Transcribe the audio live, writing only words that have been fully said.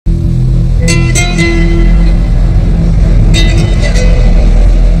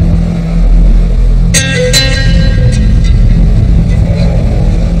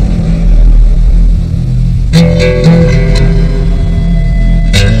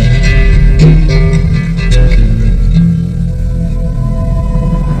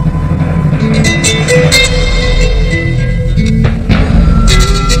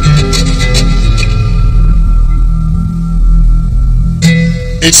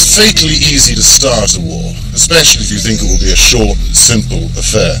It's fatally easy to start a war, especially if you think it will be a short, simple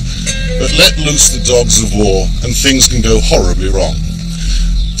affair. But let loose the dogs of war and things can go horribly wrong.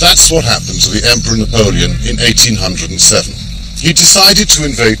 That's what happened to the Emperor Napoleon in 1807. He decided to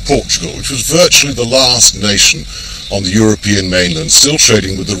invade Portugal, which was virtually the last nation on the European mainland still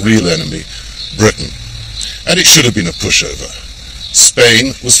trading with the real enemy, Britain. And it should have been a pushover.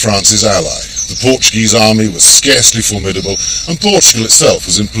 Spain was France's ally. The Portuguese army was scarcely formidable, and Portugal itself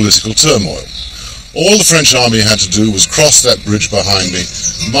was in political turmoil. All the French army had to do was cross that bridge behind me,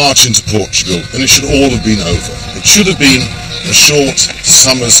 march into Portugal, and it should all have been over. It should have been a short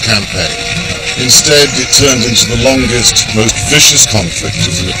summer's campaign. Instead, it turned into the longest, most vicious conflict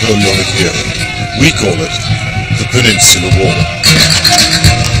of the Napoleonic era. We call it the Peninsular War.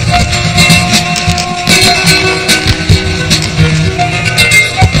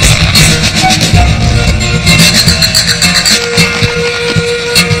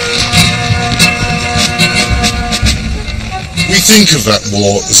 Think of that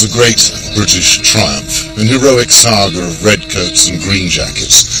war as a great British triumph, an heroic saga of redcoats and green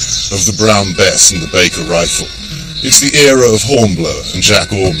jackets, of the Brown Bess and the Baker rifle. It's the era of Hornblower and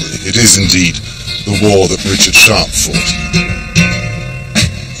Jack Aubrey. It is indeed the war that Richard Sharp fought.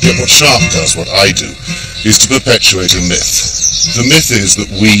 Yet what Sharp does, what I do, is to perpetuate a myth. The myth is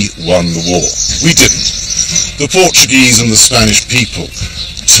that we won the war. We didn't. The Portuguese and the Spanish people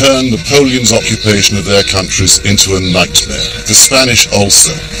turned Napoleon's occupation of their countries into a nightmare. The Spanish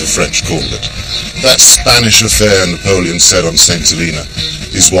ulcer, the French called it. That Spanish affair Napoleon said on St. Helena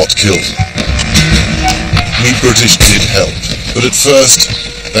is what killed him. We British did help, but at first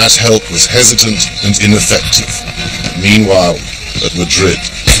that help was hesitant and ineffective. Meanwhile, at Madrid,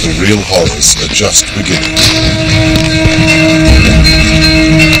 the real horrors are just beginning.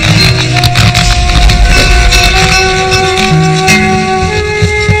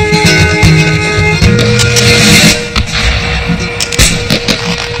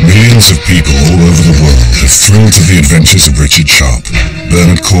 Millions of people all over the world have thrilled to the adventures of Richard Sharp,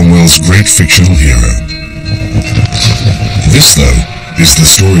 Bernard Cornwell's great fictional hero. This, though, is the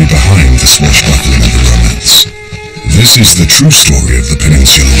story behind the swashbuckling of the romance. This is the true story of the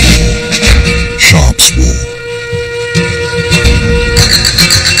Peninsular War, Sharp's War.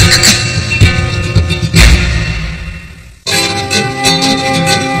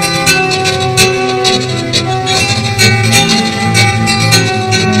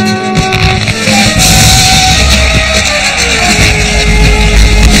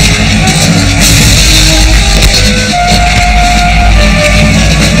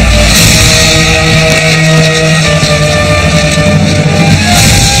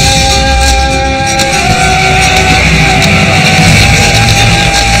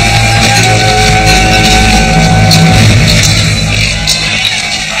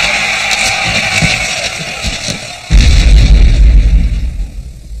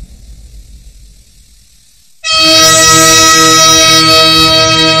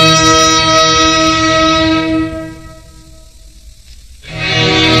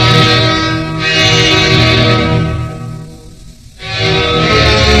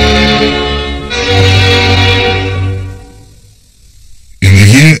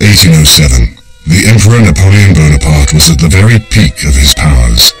 The Emperor Napoleon Bonaparte was at the very peak of his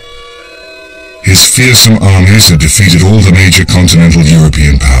powers. His fearsome armies had defeated all the major continental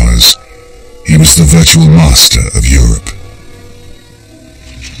European powers. He was the virtual master of Europe.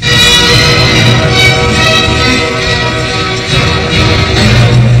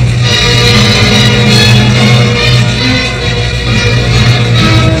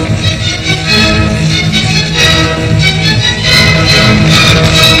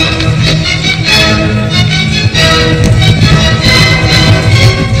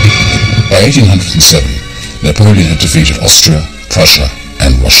 By 1807, Napoleon had defeated Austria, Prussia,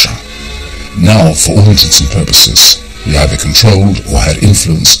 and Russia. Now, for all intents and purposes, he either controlled or had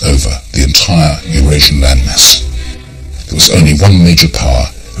influence over the entire Eurasian landmass. There was only one major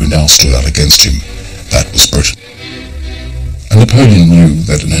power who now stood out against him. That was Britain. And Napoleon knew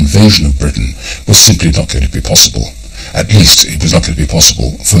that an invasion of Britain was simply not going to be possible. At least, it was not going to be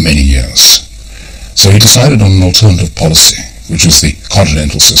possible for many years. So he decided on an alternative policy, which was the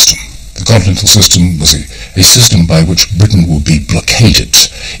continental system. The continental system was a system by which Britain would be blockaded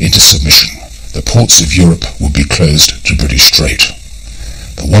into submission. The ports of Europe would be closed to British trade.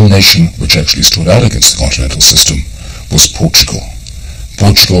 The one nation which actually stood out against the continental system was Portugal.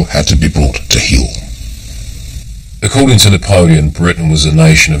 Portugal had to be brought to heel. According to Napoleon, Britain was a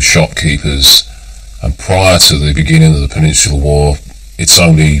nation of shopkeepers, and prior to the beginning of the Peninsular War, its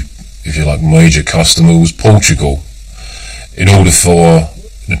only, if you like, major customer was Portugal. In order for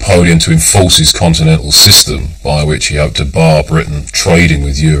Napoleon to enforce his continental system, by which he hoped to bar Britain trading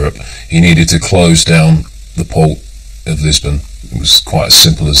with Europe, he needed to close down the port of Lisbon. It was quite as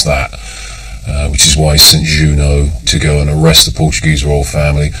simple as that, which is why he sent Junot to go and arrest the Portuguese royal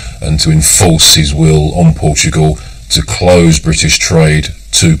family and to enforce his will on Portugal to close British trade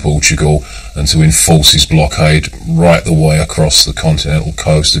to Portugal and to enforce his blockade right the way across the continental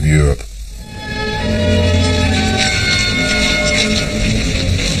coast of Europe.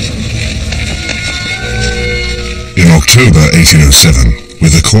 In October 1807,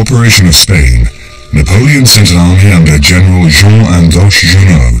 with the Corporation of Spain, Napoleon sent an army under General Jean-Andoche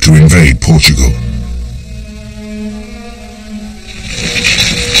Junot to invade Portugal.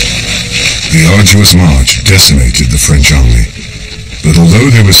 The arduous march decimated the French army, but although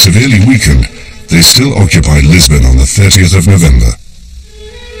they were severely weakened, they still occupied Lisbon on the 30th of November.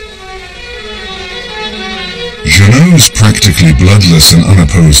 Junot's practically bloodless and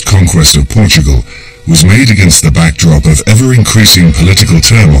unopposed conquest of Portugal was made against the backdrop of ever-increasing political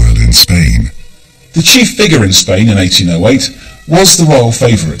turmoil in Spain. The chief figure in Spain in 1808 was the royal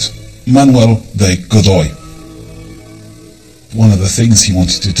favourite, Manuel de Godoy. One of the things he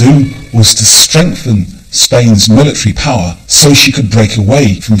wanted to do was to strengthen Spain's military power so she could break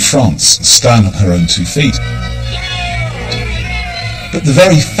away from France and stand on her own 2 feet. But the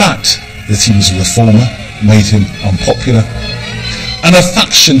very fact that he was a reformer made him unpopular, and a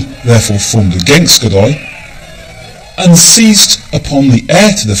faction therefore formed against Godoy and seized upon the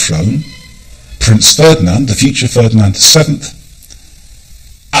heir to the throne, Prince Ferdinand, the future Ferdinand VII,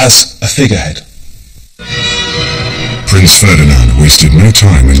 as a figurehead. Prince Ferdinand wasted no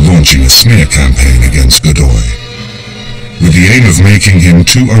time in launching a smear campaign against Godoy, with the aim of making him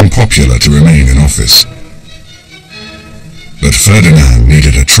too unpopular to remain in office. But Ferdinand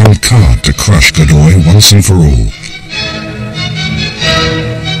needed a trump card to crush Godoy once and for all.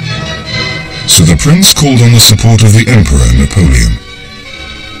 So the prince called on the support of the Emperor Napoleon.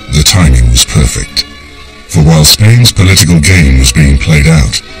 The timing was perfect, for while Spain's political game was being played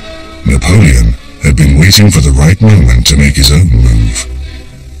out, Napoleon had been waiting for the right moment to make his own move.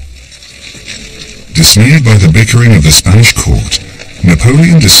 Dismayed by the bickering of the Spanish court,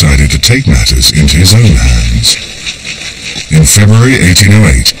 Napoleon decided to take matters into his own hands. In February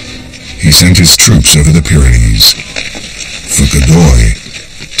 1808, he sent his troops over the Pyrenees. For Godoy,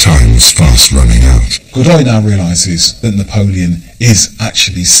 time was fast running out. Godoy now realises that Napoleon is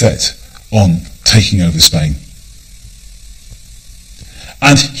actually set on taking over Spain.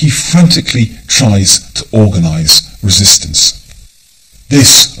 And he frantically tries to organise resistance.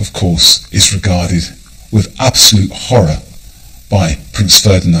 This, of course, is regarded with absolute horror by Prince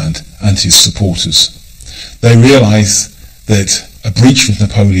Ferdinand and his supporters. They realise that a breach with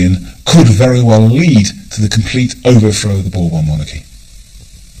Napoleon could very well lead to the complete overthrow of the Bourbon monarchy.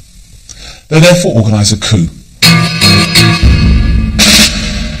 They therefore organise a coup.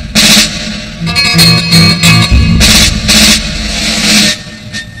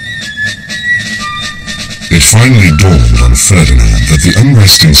 It finally dawned on Ferdinand that the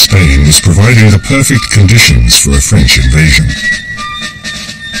unrest in Spain was providing the perfect conditions for a French invasion.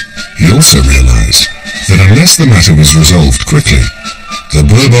 He also realised that unless the matter was resolved quickly, the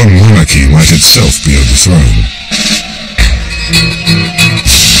Bourbon monarchy might itself be overthrown.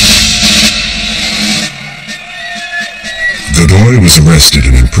 Godoy was arrested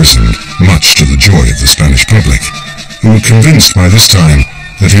and imprisoned, much to the joy of the Spanish public, who were convinced by this time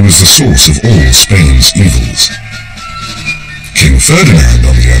that he was the source of all Spain's evils. King Ferdinand,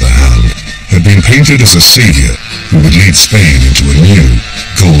 on the other hand, had been painted as a saviour who would lead Spain into a new,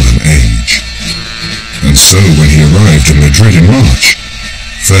 golden age. And so when he arrived in Madrid in March,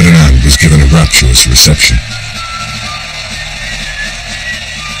 Ferdinand was given a rapturous reception.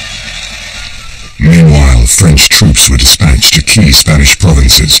 Meanwhile, French troops were dispatched to key Spanish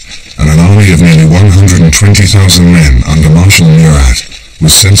provinces, and an army of nearly 120,000 men under Marshal Murat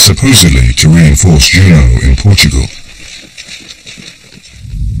was sent supposedly to reinforce Junot in Portugal,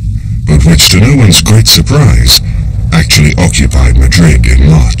 but which, to no one's great surprise, actually occupied Madrid in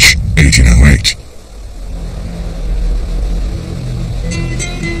March 1808.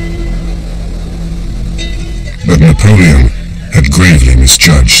 But Napoleon had gravely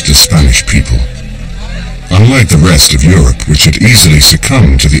misjudged the Spanish people. Unlike the rest of Europe, which had easily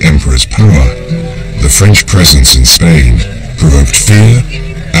succumbed to the emperor's power, the French presence in Spain provoked fear,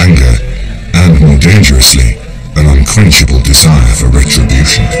 anger, and, more dangerously, an unquenchable desire for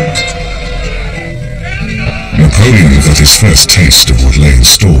retribution. Napoleon got his first taste of what lay in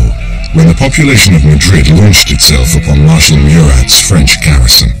store when the population of Madrid launched itself upon Marshal Murat's French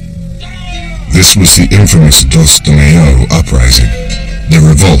garrison. This was the infamous Dos de Mayo uprising, the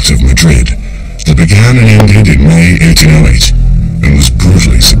revolt of Madrid that began and ended in May 1808 and was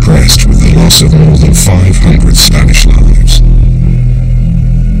brutally suppressed with the loss of more than 500 Spanish lives.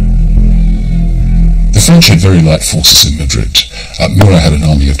 The French had very light forces in Madrid. Murat had an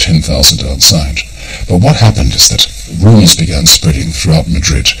army of 10,000 outside. But what happened is that rumours began spreading throughout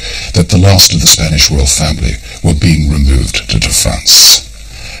Madrid that the last of the Spanish royal family were being removed to France.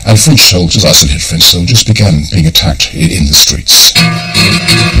 And French soldiers, isolated French soldiers, began being attacked in the streets.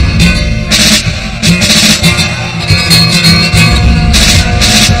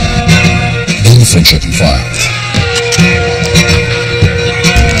 Then the French opened fire.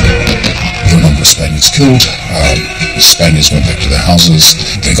 There were a number of Spaniards killed. The Spaniards went back to their houses.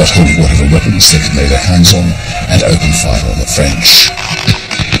 They got hold of whatever weapons they could lay their hands on and opened fire on the French.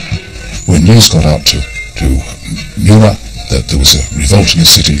 When news got out to Murat that there was a revolt in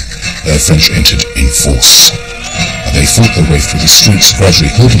the city, the French entered in force. They fought their way through the streets, gradually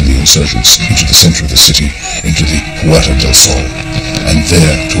herding the insurgents into the center of the city, into the Puerta del Sol, and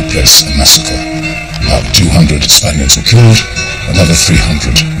there took place a massacre. About 200 Spaniards were killed, another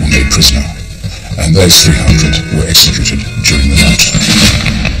 300 were made prisoner, and those 300 were executed during the night.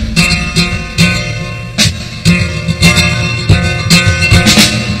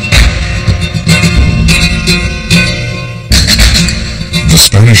 The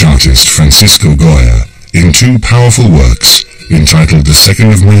Spanish artist Francisco Goya, in two powerful works, entitled The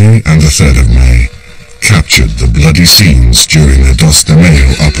 2nd of May and The 3rd of May, captured the bloody scenes during the Dos de Mayo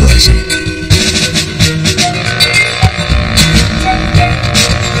uprising.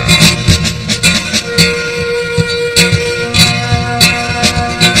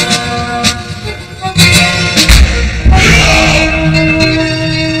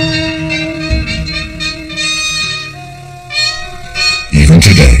 Even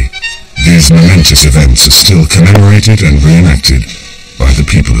today, these momentous events are still commemorated and reenacted by the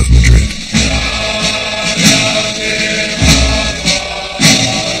people of Madrid.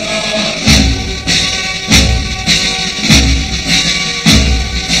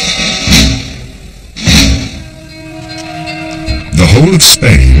 The whole of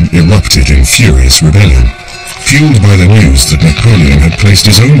Spain erupted in furious rebellion, fueled by the news that Napoleon had placed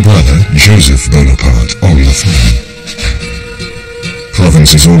his own brother, Joseph Bonaparte, on the throne.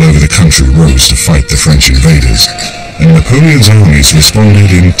 Provinces all over the country rose to fight the French invaders, and Napoleon's armies responded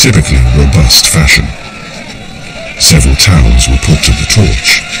in typically robust fashion. Several towns were put to the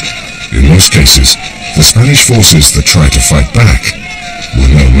torch. In most cases, the Spanish forces that tried to fight back were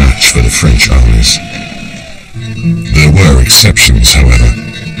no match for the French armies. There were exceptions, however.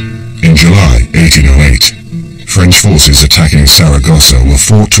 In July 1808, French forces attacking Saragossa were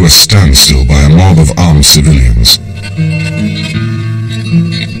fought to a standstill by a mob of armed civilians.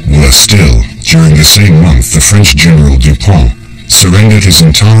 Worse still, during the same month, the French general Dupont surrendered his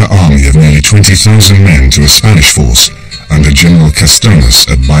entire army of nearly 20,000 men to a Spanish force under General Castañas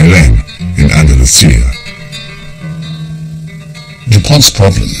at Bailén in Andalusia. Dupont's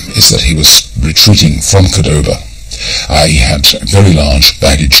problem is that he was retreating from Cordoba. He had a very large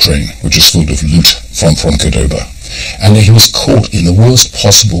baggage train which was full of loot from Cordoba, and he was caught in the worst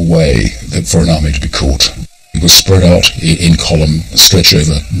possible way for an army to be caught. It was spread out in column, stretched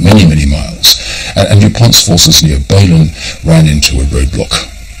over many, many miles, and Dupont's forces near Bailén ran into a roadblock.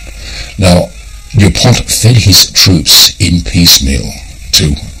 Now, Dupont fed his troops in piecemeal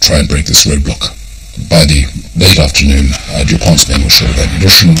to try and break this roadblock. By the late afternoon, Dupont's men were short of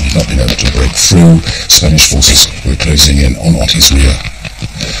ammunition, had not been able to break through. Spanish forces were closing in on his rear.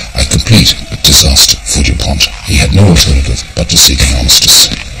 A complete disaster for Dupont. He had no alternative but to seek an armistice.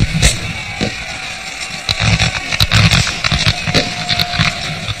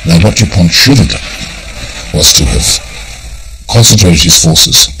 Now, what Dupont should have done was to have concentrated his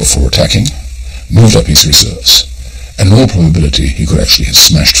forces before attacking, moved up his reserves, and in all probability he could actually have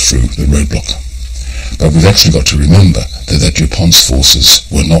smashed through the roadblock. But we've actually got to remember that Dupont's forces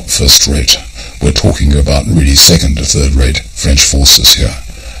were not first-rate. We're talking about really second- or third-rate French forces here,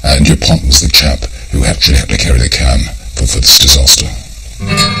 and Dupont was the chap who actually had to carry the can for this disaster.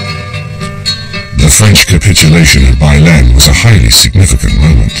 The French capitulation at Bailén was a highly significant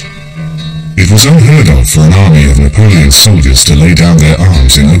moment. It was unheard of for an army of Napoleon's soldiers to lay down their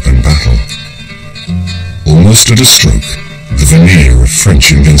arms in open battle. Almost at a stroke, the veneer of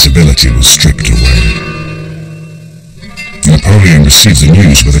French invincibility was stripped away. Napoleon received the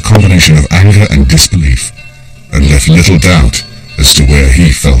news with a combination of anger and disbelief, and left little doubt as to where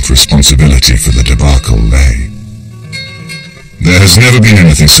he felt responsibility for the debacle lay. There has never been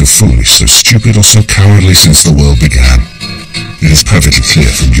anything so foolish, so stupid, or so cowardly since the world began. It is perfectly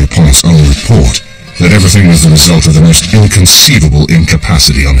clear from Dupont's own report that everything was the result of the most inconceivable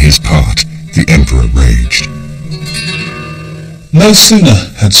incapacity on his part, the Emperor raged. No sooner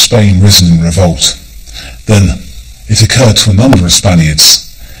had Spain risen in revolt than it occurred to a number of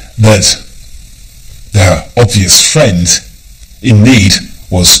Spaniards that their obvious friend in need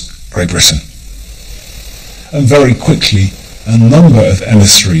was Great Britain. And very quickly a number of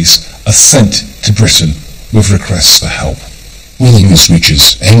emissaries are sent to Britain with requests for help. When the news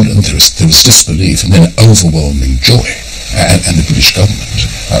reaches England, there was disbelief and then overwhelming joy. And the British government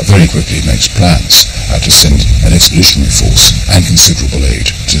very quickly makes plans to send an expeditionary force and considerable aid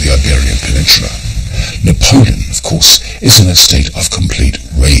to the Iberian Peninsula. Napoleon, of course, is in a state of complete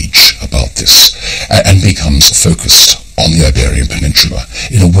rage about this and becomes focused on the Iberian Peninsula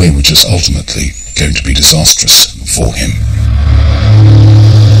in a way which is ultimately going to be disastrous for him.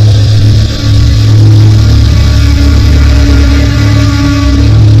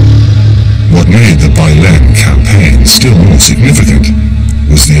 What made the Bailen campaign still more significant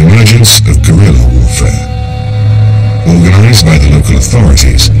was the emergence of guerrilla warfare. Organized by the local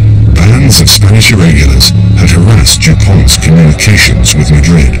authorities, bands of Spanish irregulars had harassed Dupont's communications with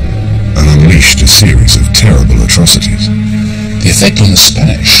Madrid and unleashed a series of terrible atrocities. The effect on the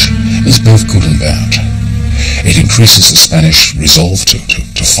Spanish is both good and bad. It increases the Spanish resolve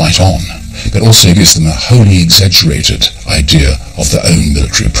to fight on, but also gives them a wholly exaggerated idea of their own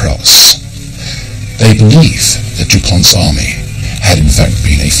military prowess. They believe that Dupont's army had in fact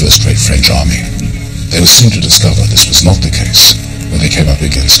been a first-rate French army. They were soon to discover this was not the case when they came up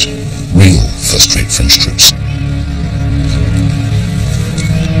against real first-rate French troops.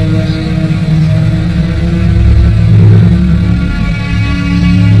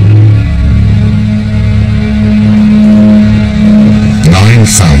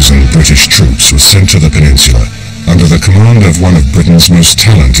 British troops were sent to the peninsula under the command of one of Britain's most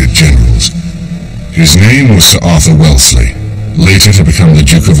talented generals. His name was Sir Arthur Wellesley, later to become the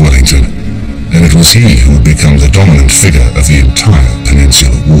Duke of Wellington, and it was he who would become the dominant figure of the entire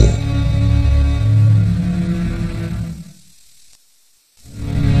Peninsular War.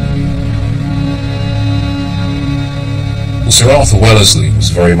 Sir Arthur Wellesley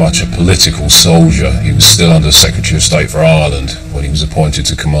was very much a political soldier. He was still under Secretary of State for Ireland when he was appointed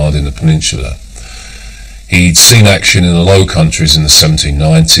to command in the Peninsula. He'd seen action in the Low Countries in the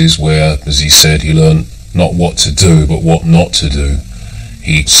 1790s where, as he said, he learned not what to do but what not to do.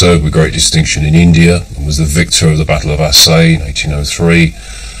 He served with great distinction in India and was the victor of the Battle of Assaye in 1803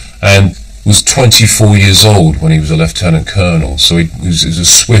 and was 24 years old when he was a lieutenant colonel. So it was a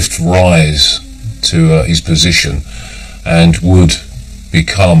swift rise to his position, and would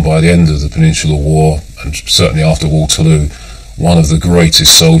become, by the end of the Peninsular War, and certainly after Waterloo, one of the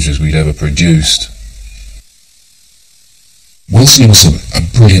greatest soldiers we'd ever produced. Wellesley was a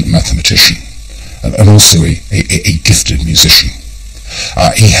brilliant mathematician and also a gifted musician.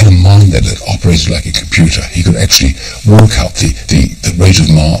 He had a mind that operated like a computer. He could actually work out the rate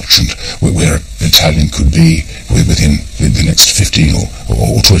of march and where a battalion could be within the next 15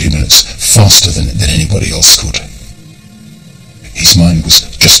 or 20 minutes faster than anybody else could. His mind was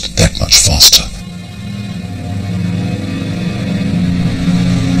just that much faster.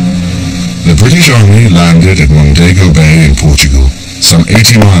 The British Army landed at Mondego Bay in Portugal, some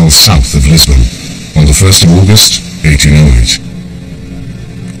 80 miles south of Lisbon, on the 1st of August, 1808.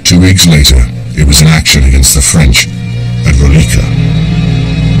 2 weeks later, it was in action against the French at Roliça.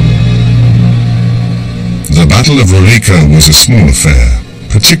 The Battle of Roliça was a small affair,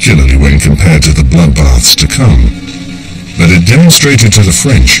 particularly when compared to the bloodbaths to come. But it demonstrated to the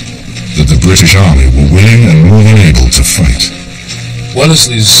French that the British army were willing and more than able to fight.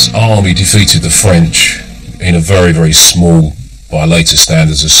 Wellesley's army defeated the French in a very, very small, by later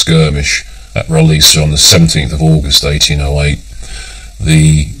standards, a skirmish at Roliça on the 17th of August 1808.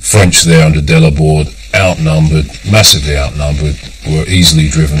 The French there under Delaborde, outnumbered, massively outnumbered, were easily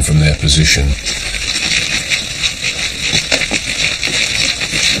driven from their position.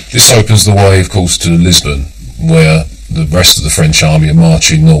 This opens the way, of course, to Lisbon, where the rest of the French army are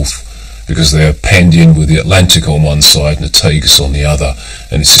marching north because they are penned in with the Atlantic on one side and the Tagus on the other,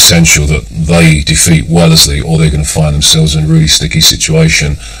 and it's essential that they defeat Wellesley or they're going to find themselves in a really sticky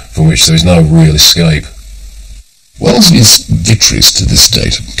situation from which there is no real escape. Wellesley's victories to this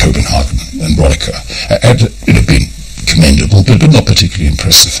date, Copenhagen and Roliça, had been commendable but not particularly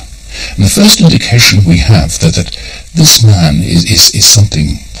impressive. And the first indication we have that this man is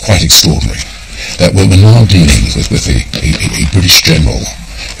something quite extraordinary, that we're now dealing with a British general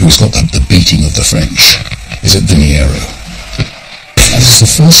who's got the beating of the French, is at Vimiero. And it's the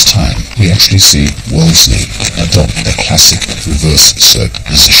first time we actually see Wellesley adopt the classic reverse sloped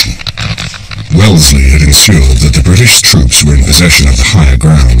position. Wellesley had ensured that the British troops were in possession of the higher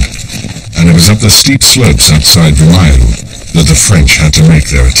ground, and it was up the steep slopes outside Vimayo that the French had to make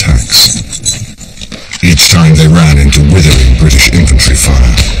their attacks. Each time they ran into withering British infantry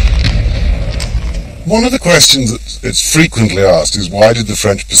fire. One of the questions that is frequently asked is why did the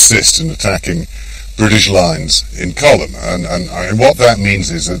French persist in attacking British lines in column? And what that means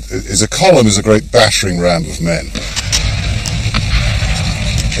is a column is a great battering ram of men.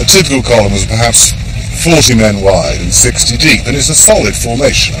 A typical column was perhaps 40 men wide and 60 deep, and it's a solid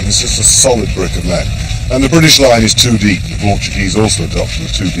formation, and it's just a solid brick of men. And the British line is too deep. The Portuguese also adopted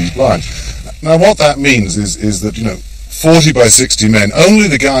a too deep line. Now what that means is that, 40 by 60 men, only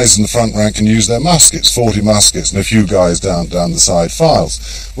the guys in the front rank can use their muskets, 40 muskets, and a few guys down the side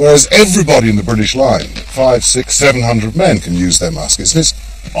files. Whereas everybody in the British line, 500, 600, 700 men can use their muskets. And it's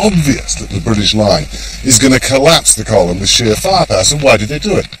obvious that the British line is going to collapse the column with sheer firepower. So why did they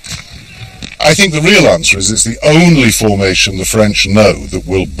do it? I think the real answer is it's the only formation the French know that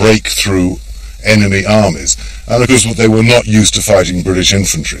will break through enemy armies, and of course they were not used to fighting British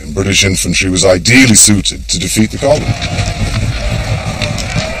infantry, and British infantry was ideally suited to defeat the column.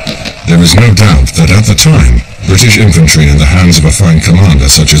 There is no doubt that at the time, British infantry in the hands of a fine commander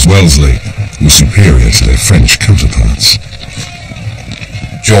such as Wellesley was superior to their French counterparts.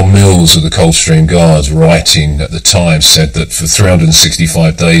 John Mills of the Coldstream Guards, writing at the time, said that for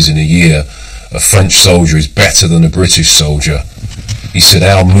 365 days in a year, a French soldier is better than a British soldier. He said,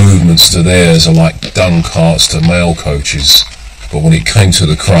 our movements to theirs are like dung carts to mail coaches, but when it came to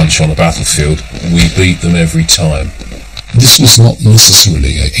the crunch on the battlefield, we beat them every time. This was not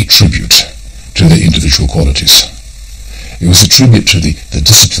necessarily a tribute to their individual qualities. It was a tribute to the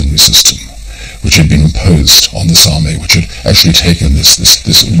disciplinary system which had been imposed on this army, which had actually taken this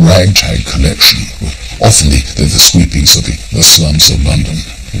ragtag collection, often the sweepings of the slums of London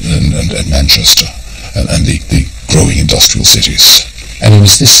and Manchester and the growing industrial cities. And it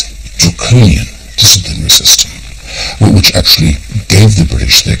was this draconian disciplinary system which actually gave the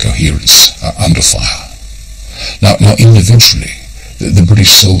British their coherence under fire. Now individually, the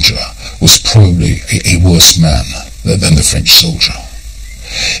British soldier was probably a worse man than the French soldier.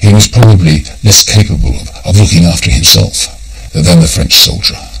 He was probably less capable of looking after himself than the French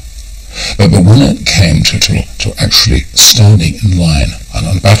soldier. But when it came to actually standing in line on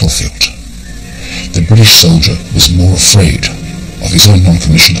a battlefield, the British soldier was more afraid of his own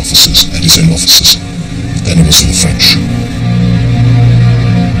non-commissioned officers and his own officers than he was of the French.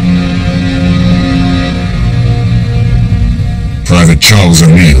 Private Charles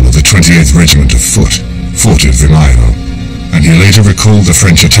O'Neill of the 28th Regiment of Foot fought at Vimayo, and he later recalled the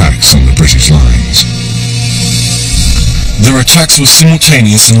French attacks on the British lines. Their attacks were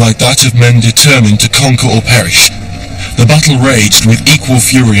simultaneous and like that of men determined to conquer or perish. The battle raged with equal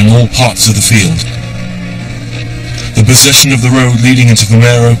fury on all parts of the field. The possession of the road leading into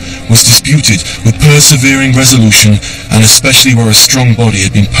Vimayo was disputed with persevering resolution, and especially where a strong body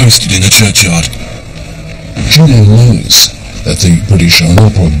had been posted in a churchyard. Julien knows that the British are in all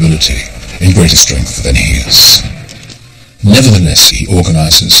probability in greater strength than he is. Nevertheless, he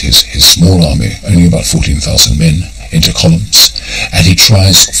organises his small army, only about 14,000 men, into columns, and he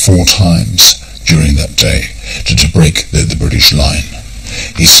tries 4 times during that day to break the British line.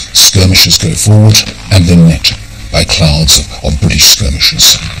 His skirmishers go forward, and they're met by clouds of British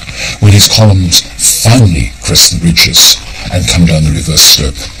skirmishers. When his columns finally crest the ridges and come down the reverse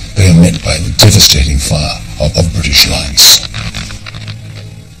slope, they are met by the devastating fire of British lines.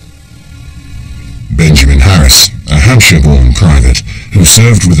 Benjamin Harris, a Hampshire-born private who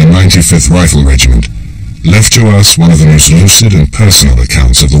served with the 95th Rifle Regiment, left to us one of the most lucid and personal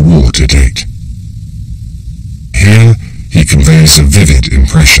accounts of the war to date. Here, he conveys a vivid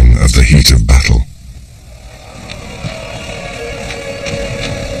impression of the heat of battle.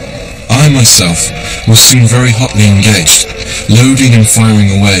 I myself was soon very hotly engaged. Loading and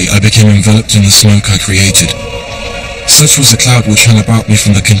firing away, I became enveloped in the smoke I created. Such was the cloud which hung about me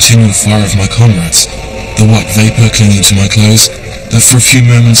from the continual fire of my comrades, the white vapour clinging to my clothes, that for a few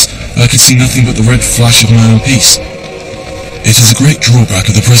moments I could see nothing but the red flash of my own piece. It is a great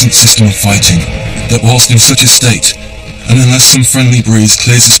drawback of the present system of fighting, that whilst in such a state, and unless some friendly breeze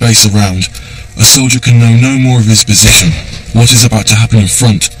clears the space around, a soldier can know no more of his position, what is about to happen in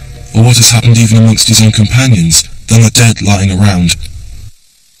front, or what has happened even amongst his own companions, than the dead lying around.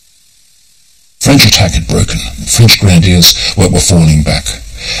 French attack had broken. French grenadiers were falling back,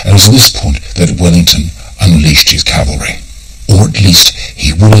 and it was at this point that Wellington unleashed his cavalry. Or at least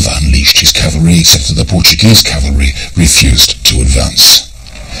he would have unleashed his cavalry, except that the Portuguese cavalry refused to advance.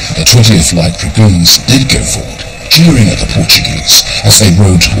 The 20th Light Dragoons did go forward, jeering at the Portuguese as they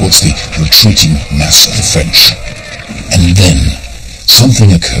rode towards the retreating mass of the French. And then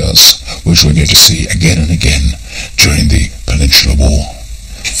something occurs which we're going to see again and again during the Peninsular War.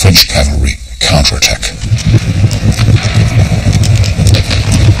 French cavalry counterattack.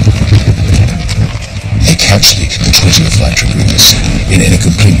 They catch the 20th Light Dragoons in a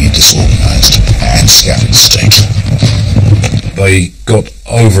completely disorganized and scattered state. They got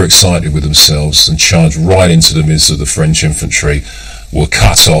overexcited with themselves and charged right into the midst of the French infantry, were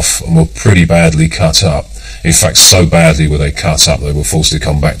cut off and were pretty badly cut up. In fact, so badly were they cut up they were forced to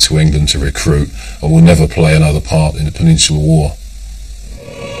come back to England to recruit and will never play another part in the Peninsular War.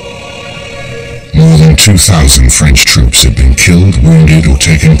 More than 2,000 French troops had been killed, wounded or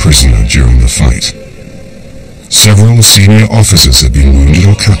taken prisoner during the fight. Several senior officers had been wounded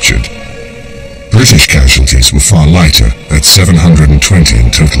or captured. British casualties were far lighter, at 720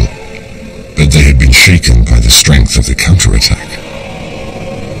 in total, but they had been shaken by the strength of the counterattack.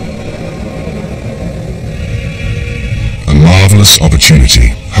 A marvellous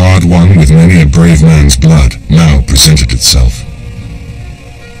opportunity, hard won with many a brave man's blood, now presented itself.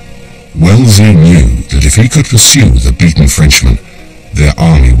 Wellesley knew that if he could pursue the beaten Frenchmen, their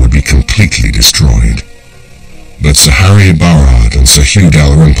army would be completely destroyed. But Sir Harry Barrard and Sir Hugh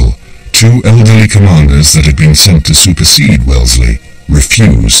Dalrymple, two elderly commanders that had been sent to supersede Wellesley,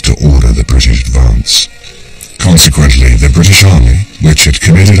 refused to order the British advance. Consequently, the British army, which had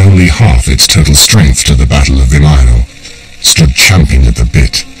committed only half its total strength to the Battle of Vimayo, stood champing at the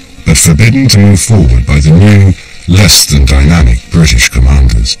bit, but forbidden to move forward by the new, less than dynamic British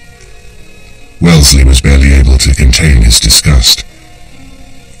commanders. Wellesley was barely able to contain his disgust.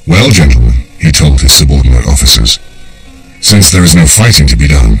 "Well, gentlemen," he told his subordinate officers, "since there is no fighting to be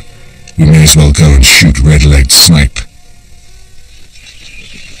done, we may as well go and shoot red-legged snipe."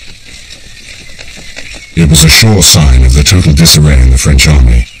 It was a sure sign of the total disarray in the French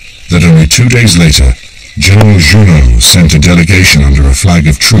army that only 2 days later, General Junot sent a delegation under a flag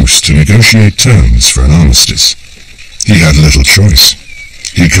of truce to negotiate terms for an armistice. He had little choice.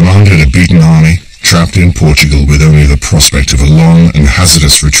 He commanded a beaten army, trapped in Portugal with only the prospect of a long and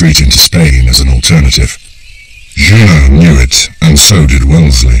hazardous retreat into Spain as an alternative. Junot knew it, and so did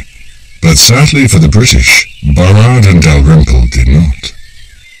Wellesley. But sadly for the British, Barrard and Dalrymple did not.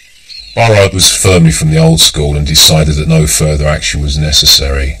 Barrard was firmly from the old school and decided that no further action was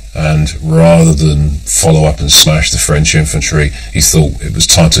necessary, and rather than follow up and smash the French infantry, he thought it was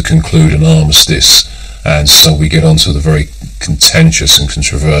time to conclude an armistice. And so we get on to the very contentious and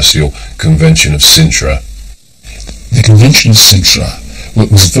controversial Convention of Sintra. The Convention of Sintra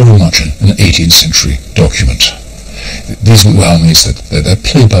was very much an 18th century document. These were armies that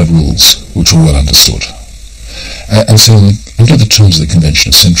played by rules which were well understood. And so, under the terms of the Convention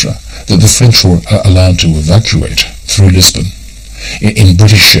of Sintra, the French were allowed to evacuate through Lisbon in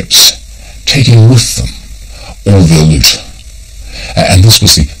British ships, taking with them all their loot. And this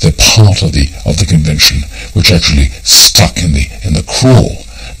was the part of the convention which actually stuck in the craw,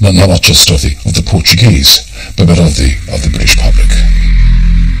 not just of the Portuguese, but of the British public.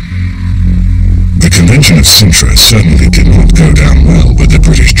 The Convention of Sintra certainly did not go down well with the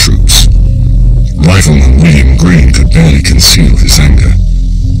British troops. Rifleman William Green could barely conceal his anger.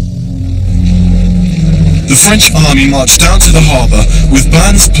 The French army marched down to the harbour, with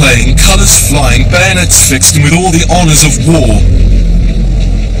bands playing, colours flying, bayonets fixed, and with all the honours of war.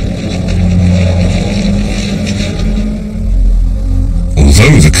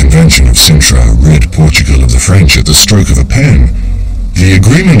 Although the Convention of Sintra rid Portugal of the French at the stroke of a pen, the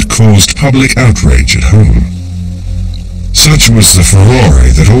agreement caused public outrage at home. Such was the furore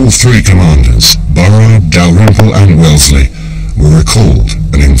that all three commanders, Barrard, Dalrymple and Wellesley, were recalled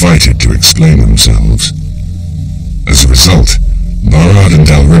and invited to explain themselves. As a result, Barrard and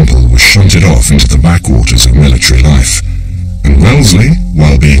Dalrymple were shunted off into the backwaters of military life, and Wellesley,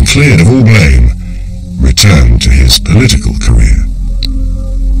 while being cleared of all blame, returned to his political career.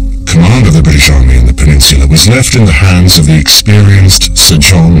 Command of the British Army in the Peninsula was left in the hands of the experienced Sir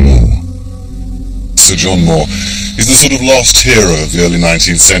John Moore. Sir John Moore is the sort of lost hero of the early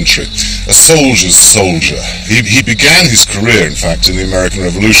 19th century, a soldier's soldier. He began his career, in fact, in the American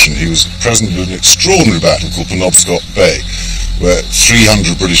Revolution. He was present in an extraordinary battle called Penobscot Bay, where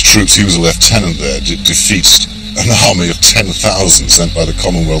 300 British troops, he was a lieutenant there, defeated an army of 10,000 sent by the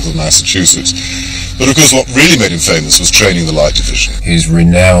Commonwealth of Massachusetts. But of course what really made him famous was training the Light Division. He's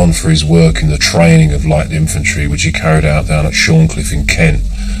renowned for his work in the training of light infantry, which he carried out down at Shorncliffe in Kent,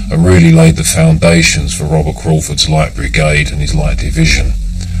 and really laid the foundations for Robert Crawford's Light Brigade and his Light Division.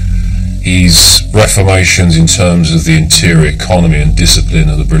 His reformations in terms of the interior economy and discipline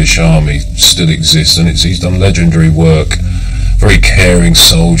of the British Army still exist, and he's done legendary work. Very caring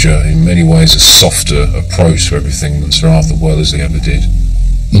soldier, in many ways a softer approach to everything than Sir Arthur Wellesley ever did.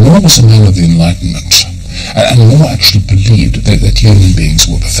 Moore was a man of the Enlightenment, and Moore actually believed that human beings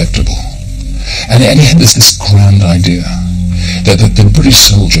were perfectible. And he had this grand idea that the British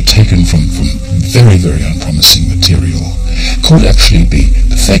soldier, taken from very, very unpromising material, could actually be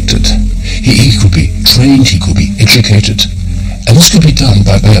perfected. He could be trained, he could be educated, and this could be done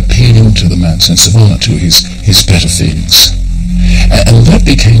by appealing to the man's sense of honour, to his better feelings. And that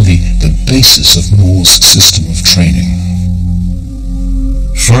became the basis of Moore's system of training.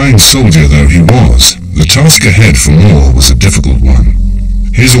 Fine soldier though he was, the task ahead for Moore was a difficult one.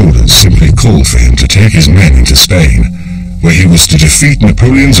 His orders simply called for him to take his men into Spain, where he was to defeat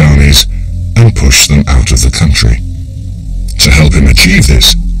Napoleon's armies and push them out of the country. To help him achieve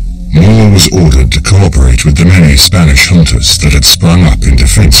this, Moore was ordered to cooperate with the many Spanish juntas that had sprung up in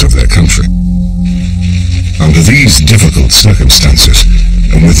defense of their country. Under these difficult circumstances,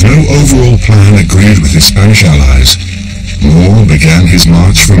 and with no overall plan agreed with his Spanish allies, Moore began his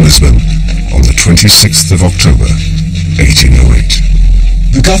march from Lisbon on the 26th of October,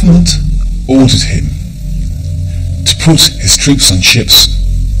 1808. The government ordered him to put his troops on ships,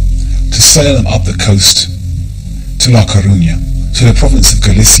 to sail them up the coast to La Coruña, to the province of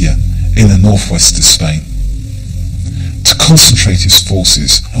Galicia in the northwest of Spain, to concentrate his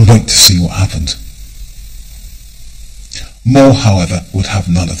forces and wait to see what happened. Moore, however, would have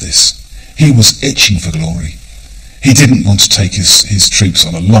none of this. He was itching for glory. He didn't want to take his troops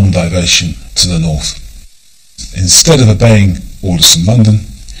on a long diversion to the north. Instead of obeying orders from London,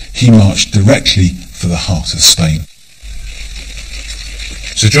 he marched directly for the heart of Spain.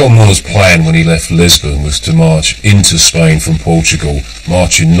 So John Moore's plan when he left Lisbon was to march into Spain from Portugal,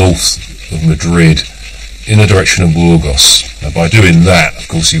 marching north of Madrid in the direction of Burgos. Now, by doing that, of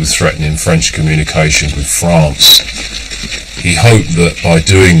course, he was threatening French communications with France. He hoped that by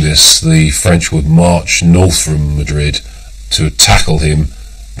doing this, the French would march north from Madrid to tackle him.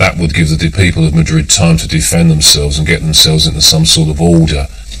 That would give the people of Madrid time to defend themselves and get themselves into some sort of order.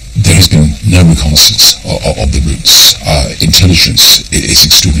 There has been no reconnaissance of the routes. Intelligence is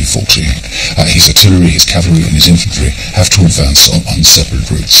extremely faulty. His artillery, his cavalry and his infantry have to advance on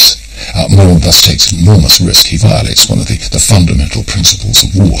separate routes. Moore thus takes enormous risk. He violates one of the fundamental principles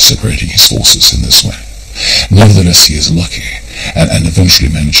of war, separating his forces in this way. Nevertheless, he is lucky and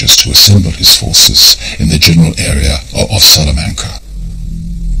eventually manages to assemble his forces in the general area of Salamanca.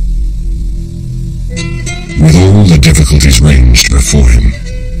 With all the difficulties ranged before him,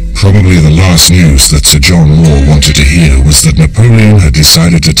 probably the last news that Sir John Moore wanted to hear was that Napoleon had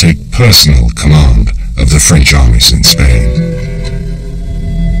decided to take personal command of the French armies in Spain.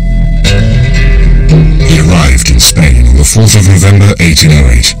 He arrived in Spain on the 4th of November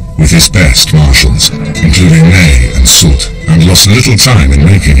 1808 with his best marshals, including Ney and Soult, and lost little time in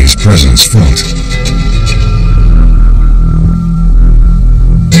making his presence felt.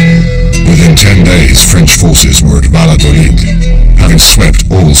 Within 10 days, French forces were at Valladolid, having swept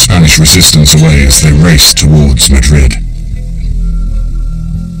all Spanish resistance away as they raced towards Madrid.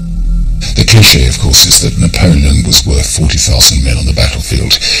 The cliché, of course, is that Napoleon was worth 40,000 men on the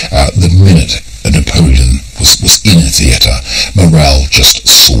battlefield. The minute Napoleon was in a theatre, morale just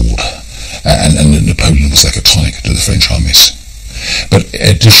soared, and Napoleon was like a tonic to the French armies. But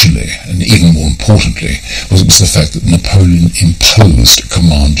additionally, and even more importantly, was the fact that Napoleon imposed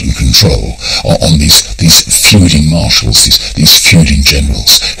command and control on these feuding marshals, these feuding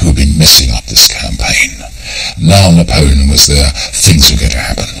generals who had been messing up this campaign. Now Napoleon was there, things were going to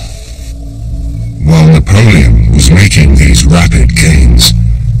happen. While Napoleon was making these rapid gains,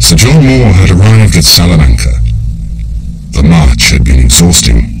 Sir John Moore had arrived at Salamanca. The march had been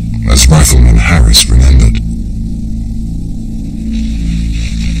exhausting, as Rifleman Harris remembered.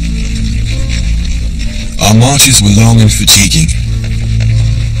 Our marches were long and fatiguing.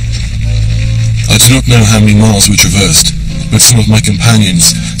 I do not know how many miles we traversed, but some of my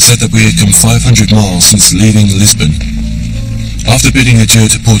companions said that we had come 500 miles since leaving Lisbon. After bidding adieu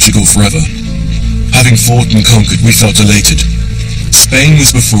to Portugal forever, having fought and conquered, we felt elated. Spain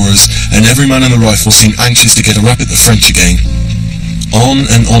was before us, and every man on the rifle seemed anxious to get a rap at the French again. On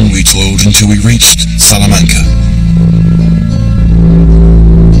and on we toiled until we reached Salamanca.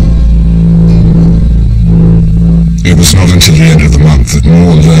 It was not until the end of the month that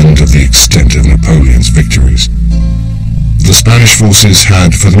Moore learned of the extent of Napoleon's victories. The Spanish forces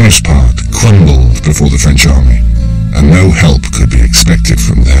had, for the most part, crumbled before the French army, and no help could be expected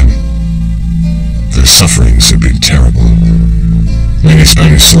from them. Their sufferings had been terrible. Many Spanish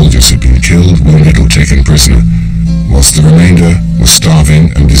Spanish soldiers had been killed, wounded, or taken prisoner, whilst the remainder were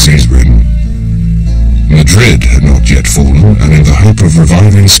starving and disease-ridden. Madrid had not yet fallen, and in the hope of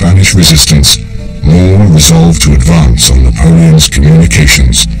reviving Spanish resistance, Moore resolved to advance on Napoleon's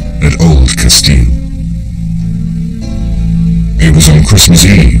communications at Old Castile. It was on Christmas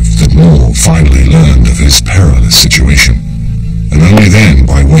Eve that Moore finally learned of his perilous situation, and only then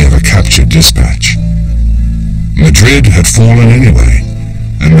by way of a captured dispatch. Madrid had fallen anyway,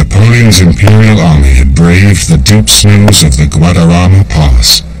 and Napoleon's imperial army had braved the deep snows of the Guadarrama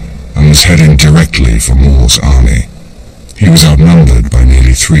Pass and was heading directly for Moore's army. He was outnumbered by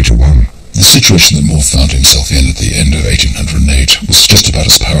nearly 3 to 1. The situation that Moore found himself in at the end of 1808 was just about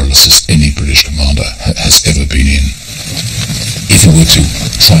as perilous as any British commander has ever been in. If he were to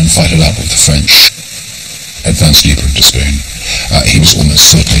try and fight it out with the French, advance deeper into Spain, he was almost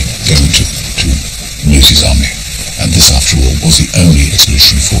certainly going to lose his army. And this, after all, was the only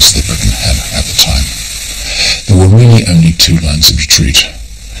expeditionary force that Britain had at the time. There were really only 2 lines of retreat.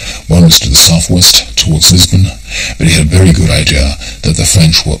 One was to the southwest, towards Lisbon, but he had a very good idea that the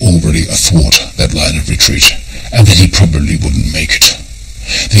French were already athwart that line of retreat, and that he probably wouldn't make it.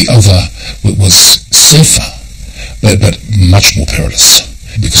 The other was safer, but much more perilous,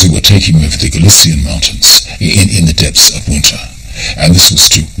 because they were taking over the Galician mountains in the depths of winter, and this was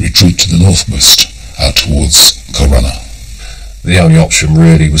to retreat to the northwest, towards Corunna. The only option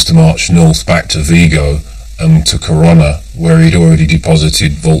really was to march north back to Vigo and to Corunna, where he'd already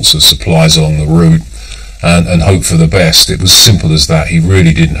deposited vaults of supplies along the route, and hope for the best. It was simple as that. He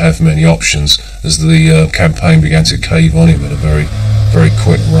really didn't have many options as the campaign began to cave on him at a very, very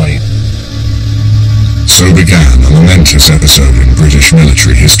quick rate. So began a momentous episode in British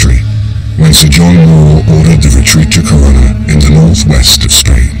military history, when Sir John Moore ordered the retreat to Corunna in the northwest of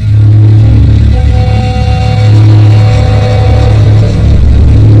Spain.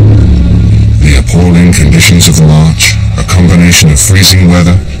 The appalling conditions of the march, a combination of freezing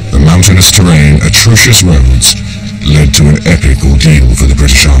weather, the mountainous terrain, atrocious roads, led to an epic ordeal for the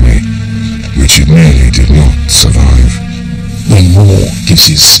British Army, which it nearly did not survive. When Moore gives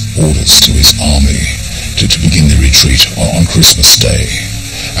his orders to his army to begin the retreat on Christmas Day,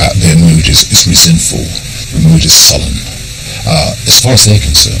 their mood is resentful, the mood is sullen. As far as they're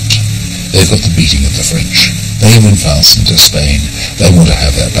concerned, they've got the beating of the French. They've advanced into Spain. They want to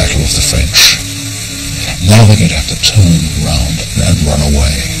have that battle with the French. Now they're going to have to turn round and run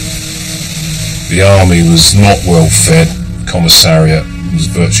away. The army was not well fed. Commissariat was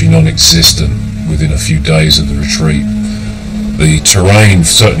virtually non-existent within a few days of the retreat. The terrain,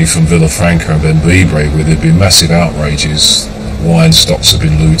 certainly from Villafranca and Bembibre, where there'd been massive outrages, wine stocks had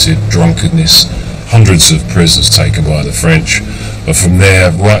been looted, drunkenness, hundreds of prisoners taken by the French, but from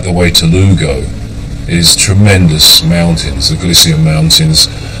there right the way to Lugo is tremendous mountains, the Galician mountains,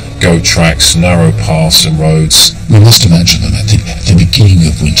 goat tracks, narrow paths and roads. We must imagine that at the beginning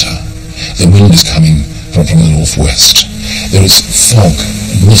of winter, the wind is coming from the northwest. There is fog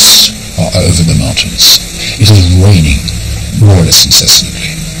and mist over the mountains. It is raining more or less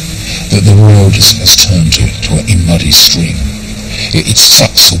incessantly. The road has turned to a muddy stream. It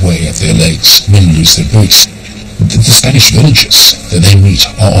sucks away at their legs. Men lose their boots. The Spanish villages that they meet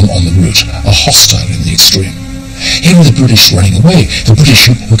on the route are hostile in the extreme. Here are the British running away, the British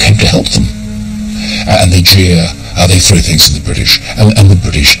who came to help them. And they jeer, they throw things at the British, and the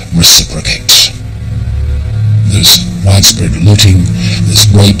British reciprocate. There's widespread looting, there's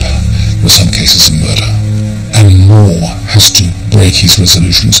rape, with some cases murder. And Moore has to break his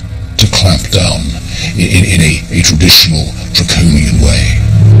resolutions to clamp down in a traditional draconian way.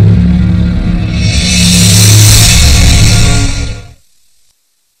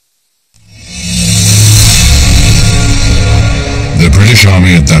 The British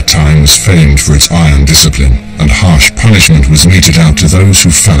Army at that time was famed for its iron discipline, and harsh punishment was meted out to those who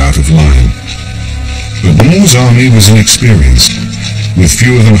fell out of line. But Moore's army was inexperienced, with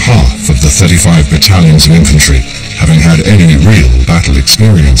fewer than half of the 35 battalions of infantry having had any real battle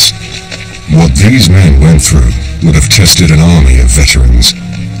experience. What these men went through would have tested an army of veterans,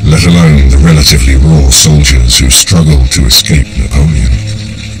 let alone the relatively raw soldiers who struggled to escape Napoleon.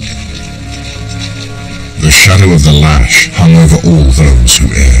 The shadow of the lash hung over all those who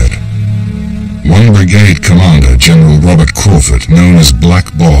erred. One brigade commander, General Robert Crawford, known as Black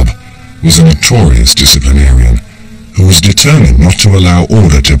Bob, was a notorious disciplinarian who was determined not to allow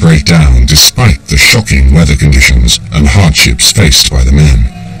order to break down despite the shocking weather conditions and hardships faced by the men.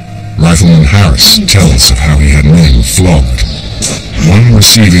 Rifleman Harris tells of how he had men flogged, one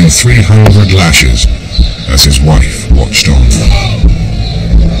receiving 300 lashes as his wife watched on.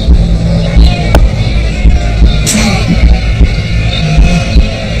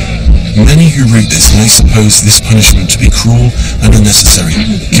 Many who read this may suppose this punishment to be cruel and unnecessary,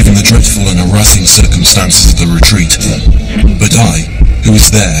 given the dreadful and harassing circumstances of the retreat. But I, who was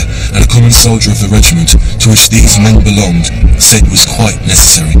there, and a common soldier of the regiment to which these men belonged, said it was quite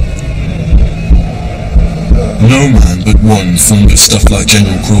necessary. No man but one fond of stuff like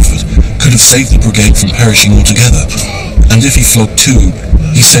General Crawford could have saved the brigade from perishing altogether, and if he flogged too,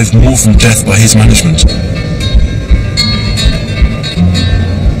 he saved more from death by his management.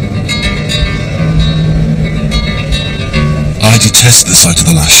 I detest the sight of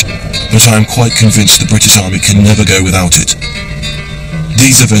the lash, but I am quite convinced the British Army can never go without it.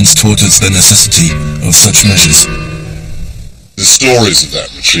 These events taught us the necessity of such measures. The stories of that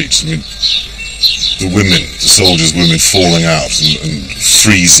retreat, I mean, the women, the soldiers' women falling out and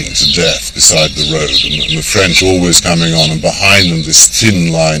freezing to death beside the road, and the French always coming on, and behind them this thin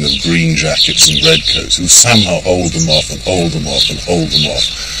line of green jackets and redcoats who somehow hold them off and hold them off and hold them off.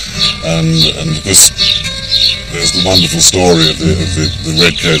 And of course, there's the wonderful story of the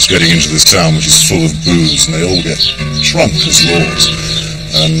redcoats getting into this town which is full of booze, and they all get drunk as lords.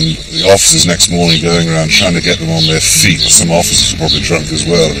 And the officers next morning going around trying to get them on their feet. Some officers are probably drunk as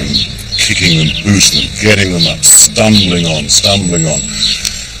well, and kicking them, booting them, getting them up, stumbling on.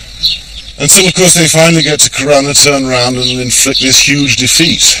 Until, of course, they finally get to Corunna, turn around and inflict this huge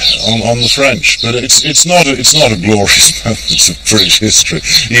defeat on the French. But it's not a glorious moment of British history,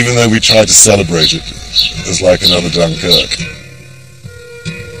 even though we try to celebrate it as like another Dunkirk.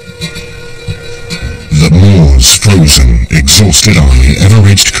 That Moore's frozen, exhausted army ever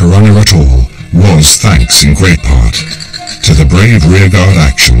reached Corunna at all was thanks in great part to the brave rearguard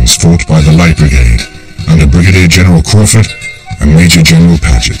actions fought by the Light Brigade under Brigadier General Crawford and Major General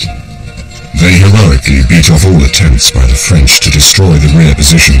Paget. They heroically beat off all attempts by the French to destroy the rear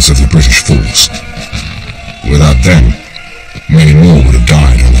positions of the British force. Without them, many more would have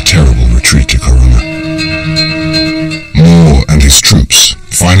died on the terrible retreat to Corunna. Moore and his troops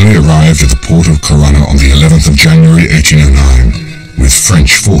finally arrived at the port of Corunna on the 11th of January 1809, with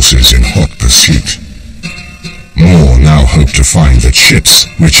French forces in hot pursuit. Moore now hoped to find that ships,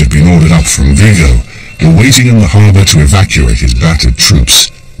 which had been ordered up from Vigo, were waiting in the harbour to evacuate his battered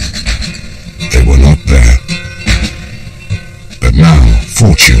troops. They were not there. But now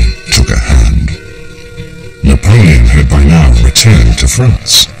fortune took a hand. Napoleon had by now returned to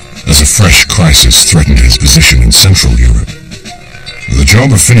France, as a fresh crisis threatened his position in Central Europe. The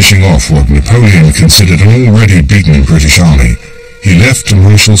job of finishing off what Napoleon considered an already beaten British army, he left to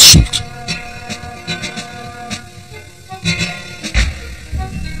Marshal Soult.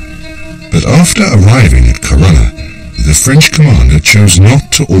 But after arriving at Corunna, the French commander chose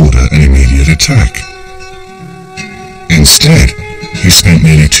not to order an immediate attack. Instead, he spent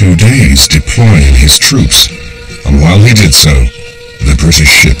nearly 2 days deploying his troops, and while he did so, the British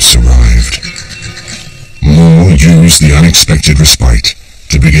ships arrived. Moore used the unexpected respite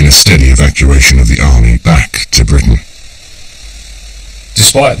to begin a steady evacuation of the army back to Britain.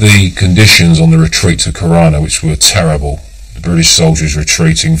 Despite the conditions on the retreat to Corunna, which were terrible, the British soldiers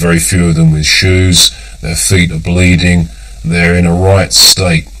retreating, very few of them with shoes, their feet are bleeding, they're in a riot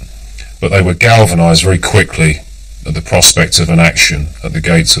state, but they were galvanised very quickly at the prospect of an action at the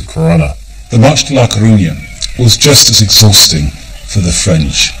gates of Corunna. The march to La Coruña was just as exhausting for the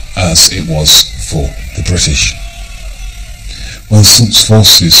French as it was for the British. When Soult's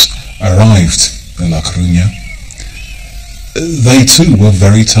forces arrived in La Coruña, they too were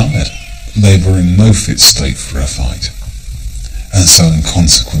very tired. They were in no fit state for a fight. And so in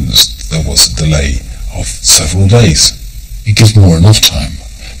consequence there was a delay of several days. It gives Moore enough time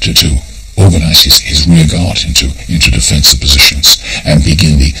to organise his rear guard into defensive positions and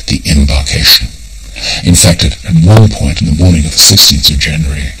begin the embarkation. In fact, at one point in the morning of the 16th of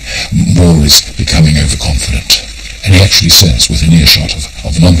January, Moore is becoming overconfident. And he actually says, within earshot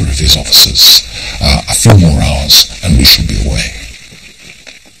of a number of his officers, a few more hours and we shall be away.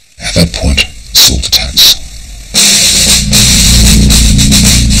 At that point, Soult attacks.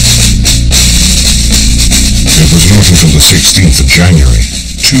 It was not until the 16th of January,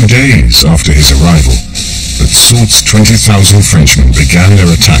 2 days after his arrival, that Soult's 20,000 Frenchmen began their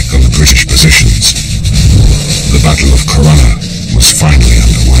attack on the British positions. The Battle of Corunna was finally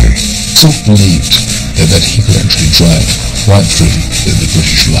underway. Soult believed that he could actually drive right through the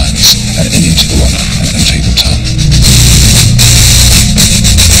British lines and into Corunna and take the town.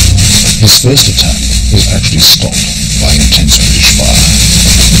 His first attack was actually stopped by intense British fire.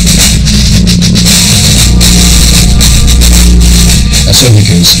 And so he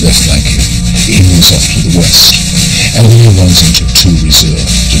goes left flanking. He moves off to the west, and he runs into 2 reserve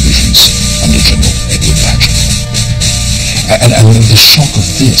divisions under General Edward Paget. And the shock of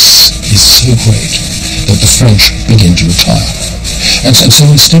this is so great that the French begin to retire. And so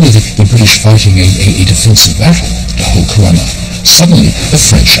instead of the British fighting a defensive battle to hold Corunna, suddenly the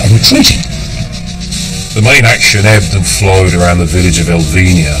French are retreating. The main action ebbed and flowed around the village of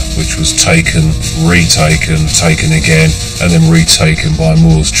Elvenia, which was taken, retaken, taken again, and then retaken by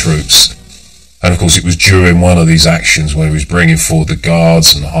Moore's troops. And of course it was during one of these actions, when he was bringing forward the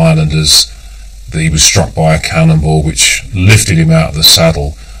guards and Highlanders, that he was struck by a cannonball which lifted him out of the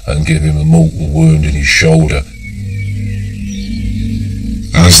saddle and gave him a mortal wound in his shoulder.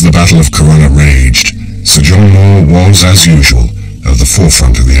 As the Battle of Corunna raged, Sir John Moore was, as usual, at the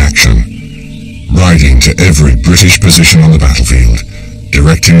forefront of the action, riding to every British position on the battlefield,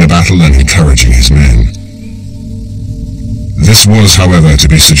 directing the battle and encouraging his men. This was, however, to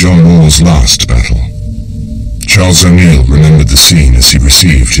be Sir John Moore's last battle. Charles O'Neill remembered the scene as he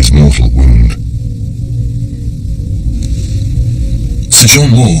received his mortal wound. Sir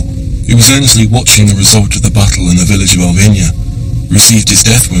John Moore, who was earnestly watching the result of the battle in the village of Elvenia, received his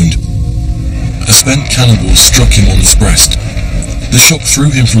death wound. A spent cannonball struck him on his breast. The shock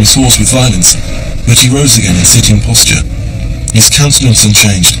threw him from his horse with violence, but he rose again in sitting posture, his countenance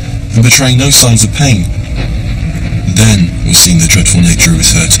unchanged, and betraying no signs of pain. Then was seen the dreadful nature of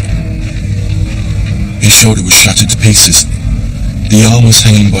his hurt. His shoulder was shattered to pieces, the arm was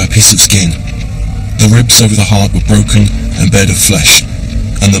hanging by a piece of skin, the ribs over the heart were broken and bared of flesh,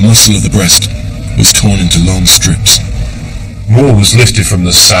 and the muscle of the breast was torn into long strips. Moore was lifted from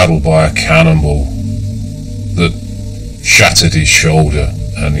the saddle by a cannonball that shattered his shoulder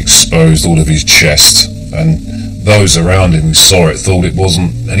and exposed all of his chest, and those around him who saw it thought it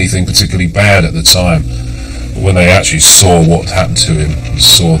wasn't anything particularly bad at the time. But when they actually saw what happened to him,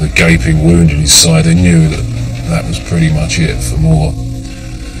 saw the gaping wound in his side, they knew that that was pretty much it for Moore.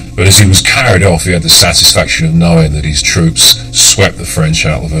 But as he was carried off, he had the satisfaction of knowing that his troops swept the French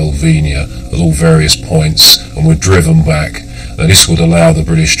out of Elvenia at all various points and were driven back, and this would allow the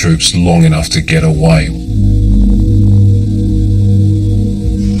British troops long enough to get away.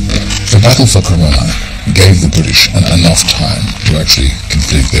 The battle for Corunna gave the British enough time to actually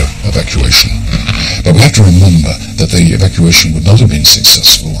complete their evacuation. But we have to remember that the evacuation would not have been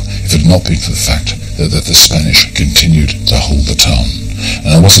successful if it had not been for the fact that the Spanish continued to hold the town.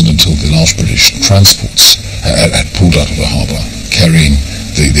 And it wasn't until the large British transports had pulled out of the harbour carrying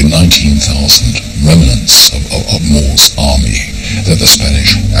the 19,000 remnants of Moore's army that the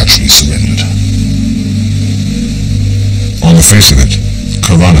Spanish actually surrendered. On the face of it,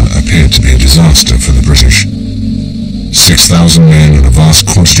 Corunna appeared to be a disaster for the British. 6,000 men and a vast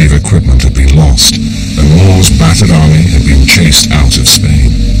quantity of equipment had been lost, and Moore's battered army had been chased out of Spain.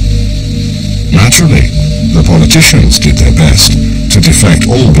 Naturally, the politicians did their best to deflect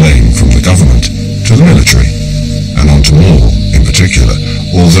all blame from the government to the military, and onto Moore in particular,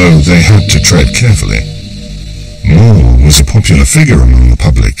 although they had to tread carefully. Moore was a popular figure among the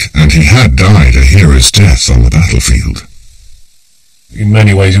public, and he had died a hero's death on the battlefield. In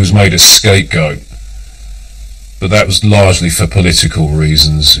many ways he was made a scapegoat, but that was largely for political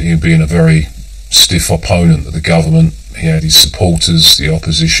reasons. He had been a very stiff opponent of the government. He had his supporters, the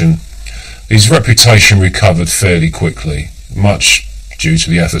opposition. His reputation recovered fairly quickly, much due to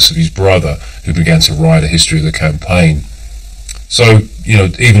the efforts of his brother, who began to write a history of the campaign. So,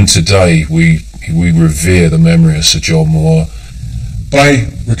 even today we revere the memory of Sir John Moore. By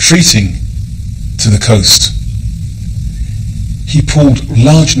retreating to the coast, he pulled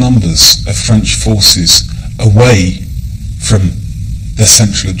large numbers of French forces away from their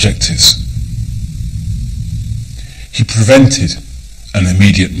central objectives. He prevented an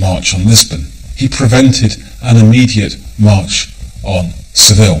immediate march on Lisbon. He prevented an immediate march on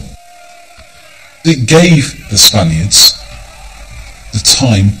Seville. It gave the Spaniards the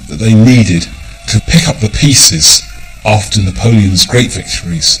time that they needed to pick up the pieces after Napoleon's great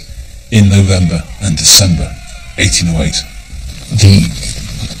victories in November and December 1808. The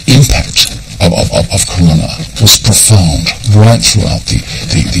impact of Corunna was profound right throughout the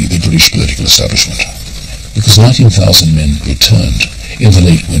British political establishment, because 19,000 men returned in the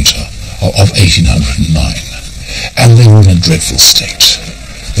late winter of 1809, and they were in a dreadful state.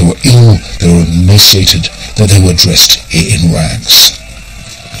 They were ill, they were emaciated, that they were dressed in rags.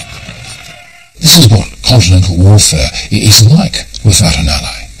 This is what continental warfare is like without an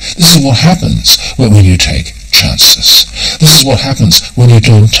ally. This is what happens when you take chances. This is what happens when you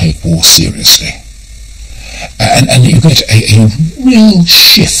don't take war seriously. And you get a real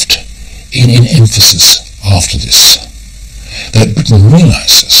shift in emphasis after this. That Britain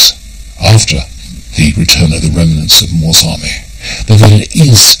realizes, after the return of the remnants of Moore's army, that it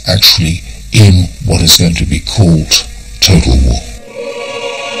is actually in what is going to be called total war.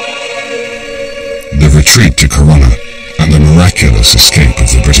 The retreat to Corunna and the miraculous escape of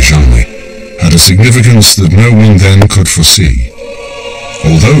the British Army had a significance that no one then could foresee.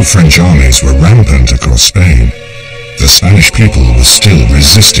 Although French armies were rampant across Spain, the Spanish people were still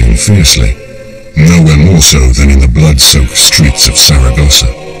resisting fiercely, nowhere more so than in the blood-soaked streets of Saragossa.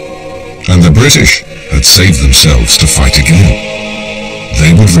 And the British had saved themselves to fight again.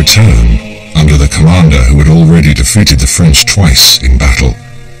 They would return under the commander who had already defeated the French twice in battle,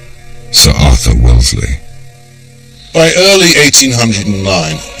 Sir Arthur Wellesley. By early 1809,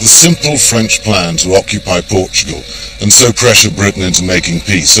 the simple French plan to occupy Portugal and so pressure Britain into making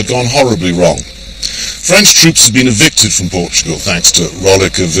peace had gone horribly wrong. French troops had been evicted from Portugal thanks to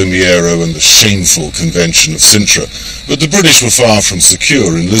Rolica, Vimiero and the shameful Convention of Sintra, but the British were far from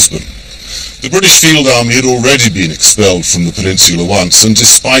secure in Lisbon. The British Field Army had already been expelled from the peninsula once, and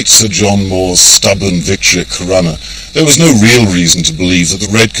despite Sir John Moore's stubborn victory at Corunna, there was no real reason to believe that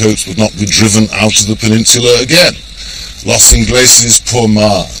the Redcoats would not be driven out of the peninsula again. Los ingleses por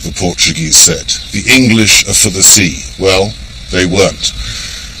mar, the Portuguese said. The English are for the sea. Well, they weren't.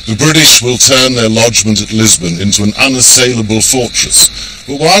 The British will turn their lodgment at Lisbon into an unassailable fortress.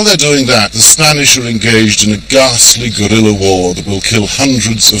 But while they're doing that, the Spanish are engaged in a ghastly guerrilla war that will kill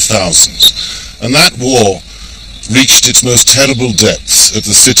hundreds of thousands. And that war reached its most terrible depths at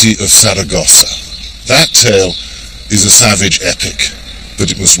the city of Saragossa. That tale is a savage epic, but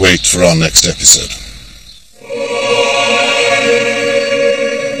it must wait for our next episode.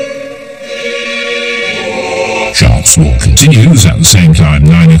 Sharp's War continues at the same time,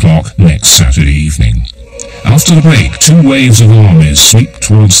 9 o'clock next Saturday evening. After the break, two waves of armies sweep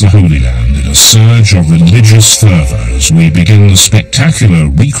towards the Holy Land in a surge of religious fervour as we begin the spectacular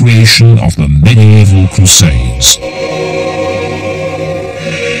recreation of the medieval Crusades.